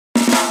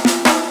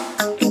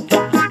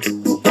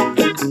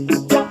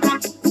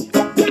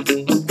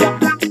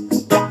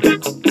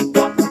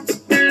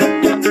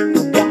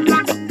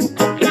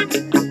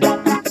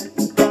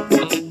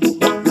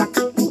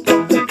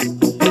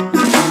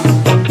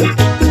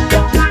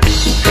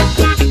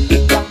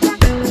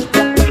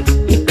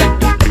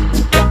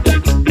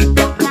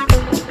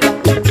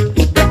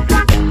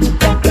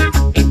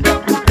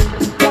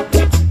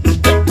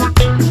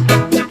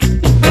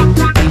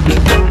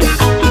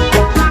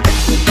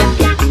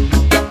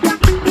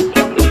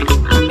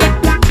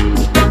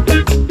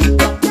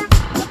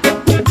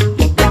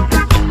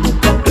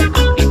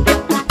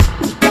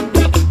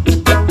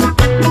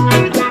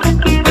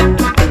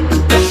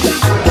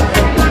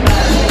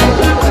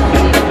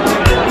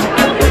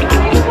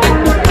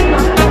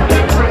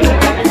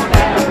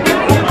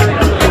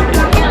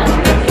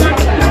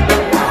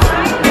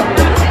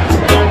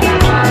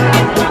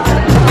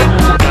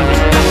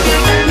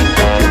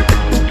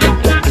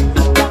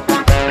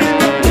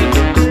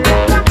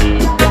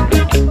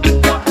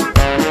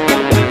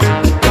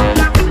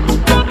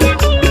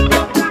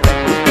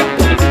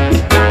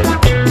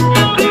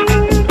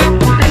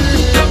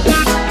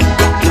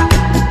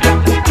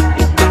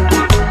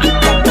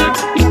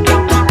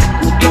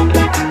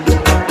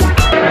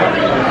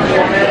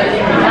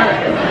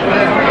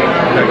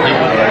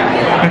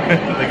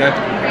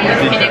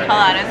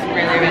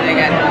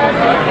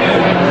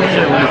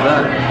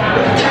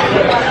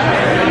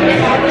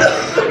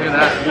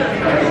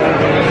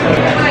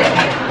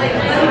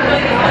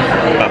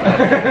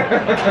We're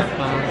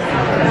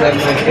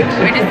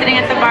just sitting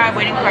at the bar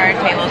waiting for our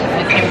table because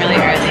we came really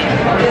early,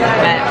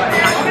 but I'm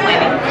not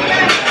complaining.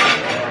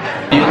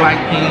 You like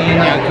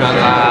pina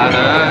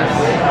coladas?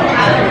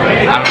 I don't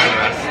know the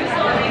rest.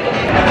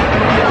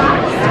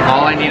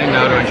 All I need to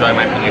know to enjoy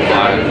my pina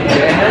colada.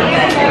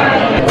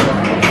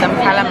 Some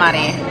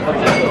calamari.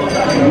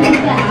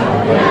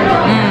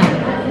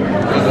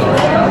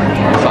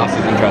 The sauce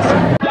is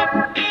interesting.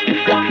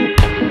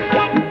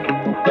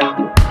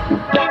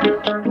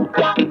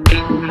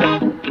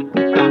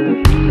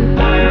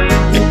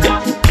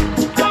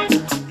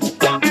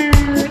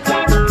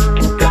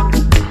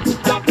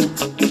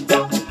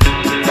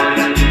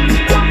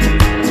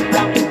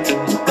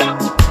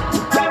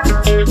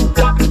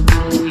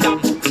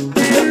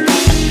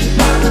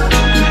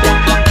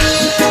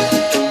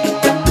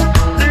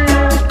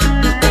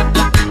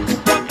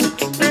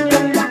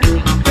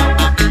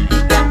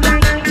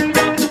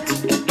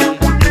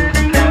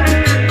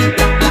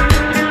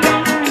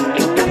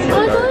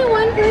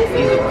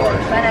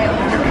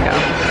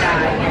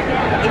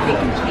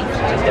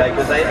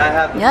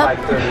 Yep,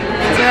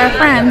 these are our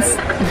friends. I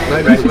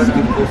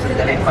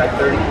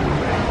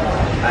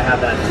have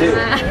that too.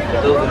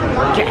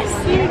 Yes.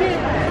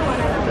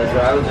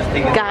 I was just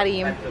thinking. Got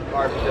him. I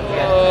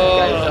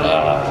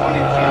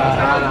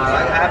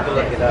have to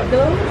look it up.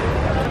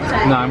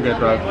 No, I'm good,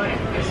 bro.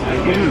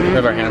 We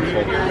have our hands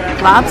full.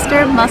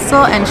 Lobster,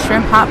 mussel, and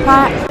shrimp hot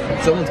pot.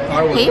 Someone's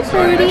car was. Hey,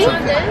 Fruity.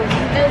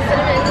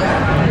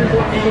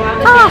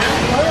 Oh.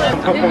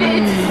 Some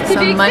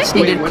much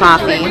needed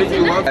coffee.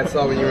 I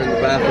saw when you were in the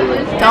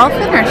bathroom.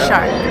 Dolphin or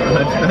shark?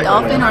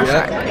 Dolphin or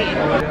shark?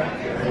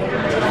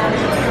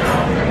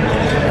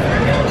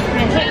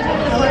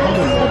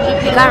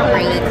 It got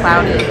really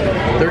cloudy.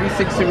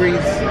 36 degrees.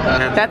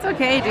 That's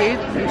okay, dude.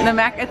 It's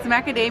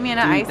macadamia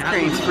nut ice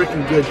cream. It's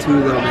freaking good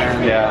too, though,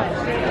 man. Yeah.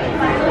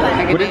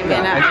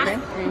 Macadamia nut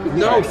ice cream.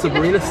 No,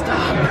 Sabrina,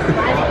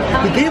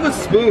 stop. He gave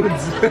us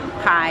spoons.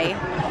 Hi.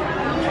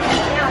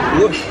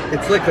 Look,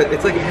 it's like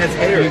it has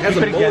hair. It has a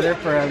mullet. Together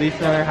for at least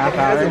another half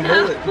hour. It has a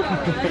mullet.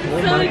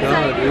 Oh my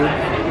god, dude.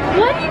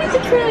 Why do you need the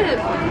trip?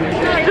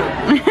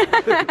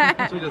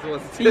 She just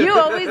wants to tip. You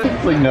always.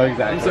 Like, no,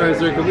 exactly. I'm sorry,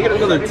 sir. Can we get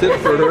another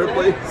tip for her,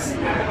 please?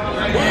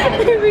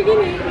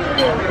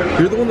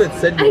 You're the one that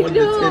said you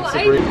wanted the tip,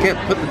 Sabrina. You can't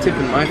put the tip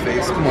in my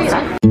face. Come on,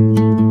 Sabrina.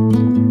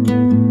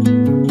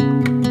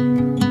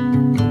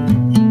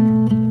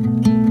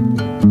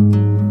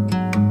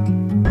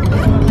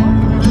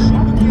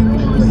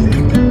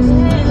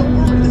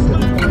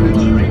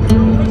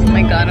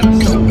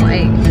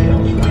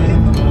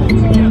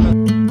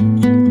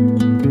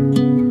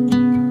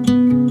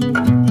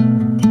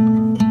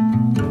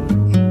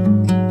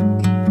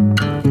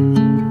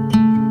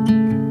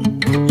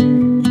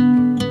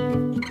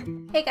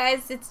 Hey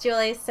guys, it's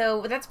Julie.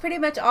 So that's pretty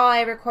much all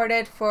I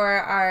recorded for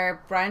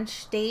our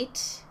brunch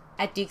date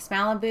at Duke's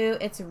Malibu.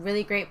 It's a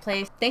really great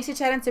place. Thanks to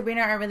Chad and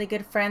Sabrina, our really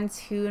good friends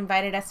who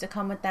invited us to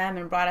come with them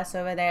and brought us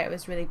over there. It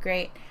was really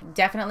great.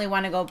 Definitely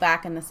want to go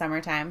back in the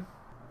summertime.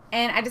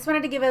 And I just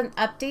wanted to give an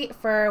update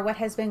for what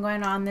has been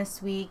going on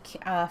this week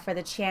for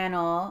the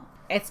channel.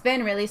 It's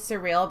been really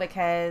surreal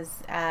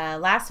because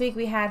last week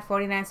we had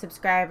 49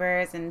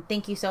 subscribers, and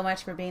thank you so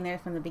much for being there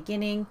from the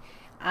beginning.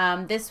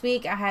 This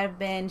week I have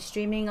been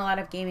streaming a lot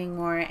of gaming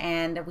more,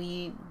 and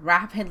we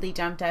rapidly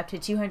jumped up to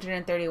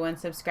 231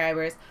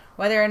 subscribers.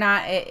 Whether or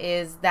not it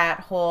is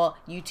that whole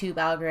YouTube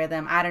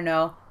algorithm, I don't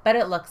know, but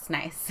it looks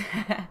nice.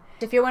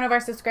 If you're one of our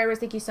subscribers,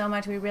 thank you so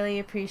much. We really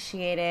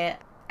appreciate it.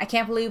 I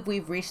can't believe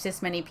we've reached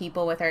this many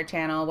people with our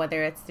channel,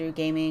 whether it's through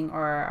gaming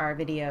or our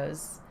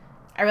videos.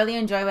 I really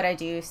enjoy what I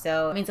do,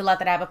 so it means a lot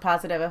that I have a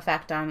positive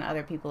effect on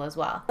other people as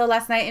well. So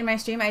last night in my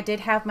stream, I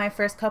did have my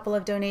first couple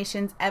of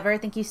donations ever.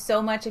 Thank you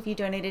so much if you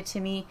donated to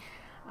me.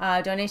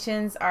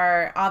 Donations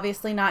are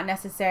obviously not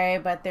necessary,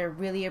 but they're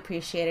really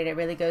appreciated. It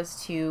really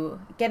goes to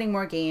getting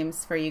more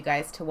games for you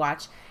guys to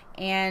watch.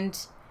 And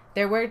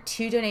there were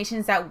 2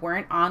 donations that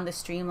weren't on the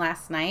stream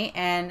last night,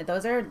 and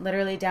those are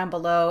literally down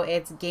below.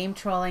 It's Game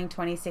Trolling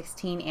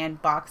 2016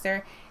 and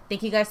Boxer.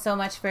 Thank you guys so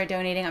much for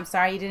donating. I'm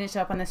sorry you didn't show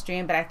up on the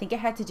stream, but I think it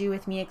had to do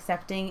with me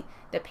accepting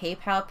the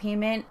PayPal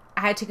payment.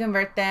 I had to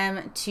convert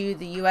them to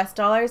the US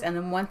dollars, and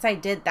then once I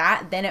did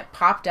that, then it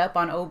popped up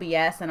on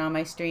OBS and on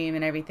my stream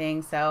and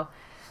everything. So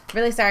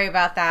really sorry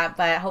about that,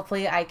 but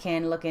hopefully I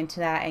can look into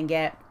that and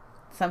get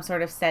some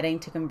sort of setting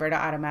to convert it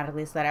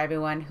automatically so that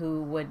everyone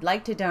who would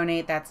like to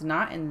donate that's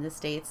not in the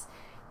States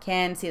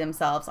can see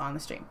themselves on the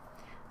stream.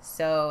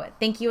 So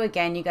thank you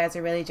again. You guys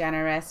are really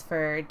generous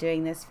for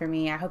doing this for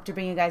me. I hope to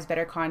bring you guys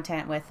better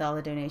content with all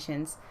the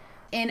donations.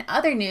 In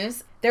other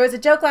news, there was a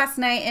joke last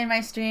night in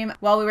my stream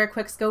while we were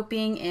quick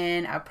scoping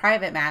in a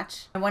private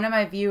match. One of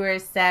my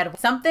viewers said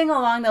something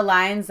along the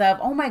lines of,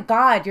 "Oh my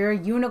god, you're a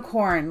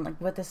unicorn,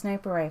 like with a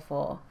sniper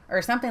rifle,"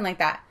 or something like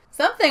that.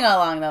 Something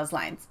along those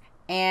lines.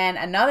 And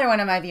another one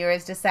of my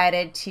viewers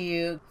decided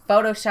to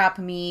Photoshop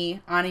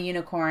me on a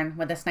unicorn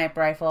with a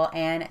sniper rifle,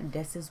 and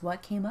this is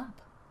what came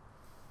up.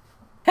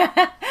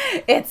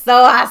 It's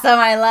so awesome.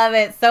 I love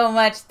it so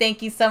much.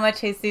 Thank you so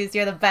much, Jesus.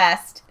 You're the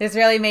best. This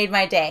really made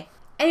my day.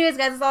 Anyways,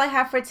 guys, that's all I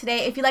have for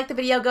today. If you liked the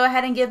video, go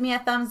ahead and give me a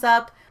thumbs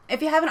up.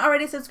 If you haven't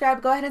already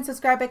subscribed, go ahead and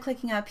subscribe by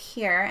clicking up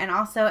here. And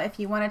also, if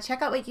you want to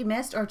check out what you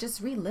missed or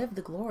just relive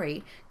the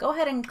glory, go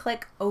ahead and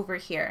click over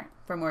here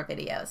for more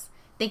videos.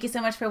 Thank you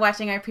so much for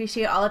watching. I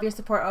appreciate all of your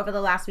support over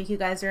the last week. You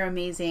guys are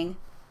amazing.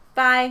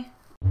 Bye.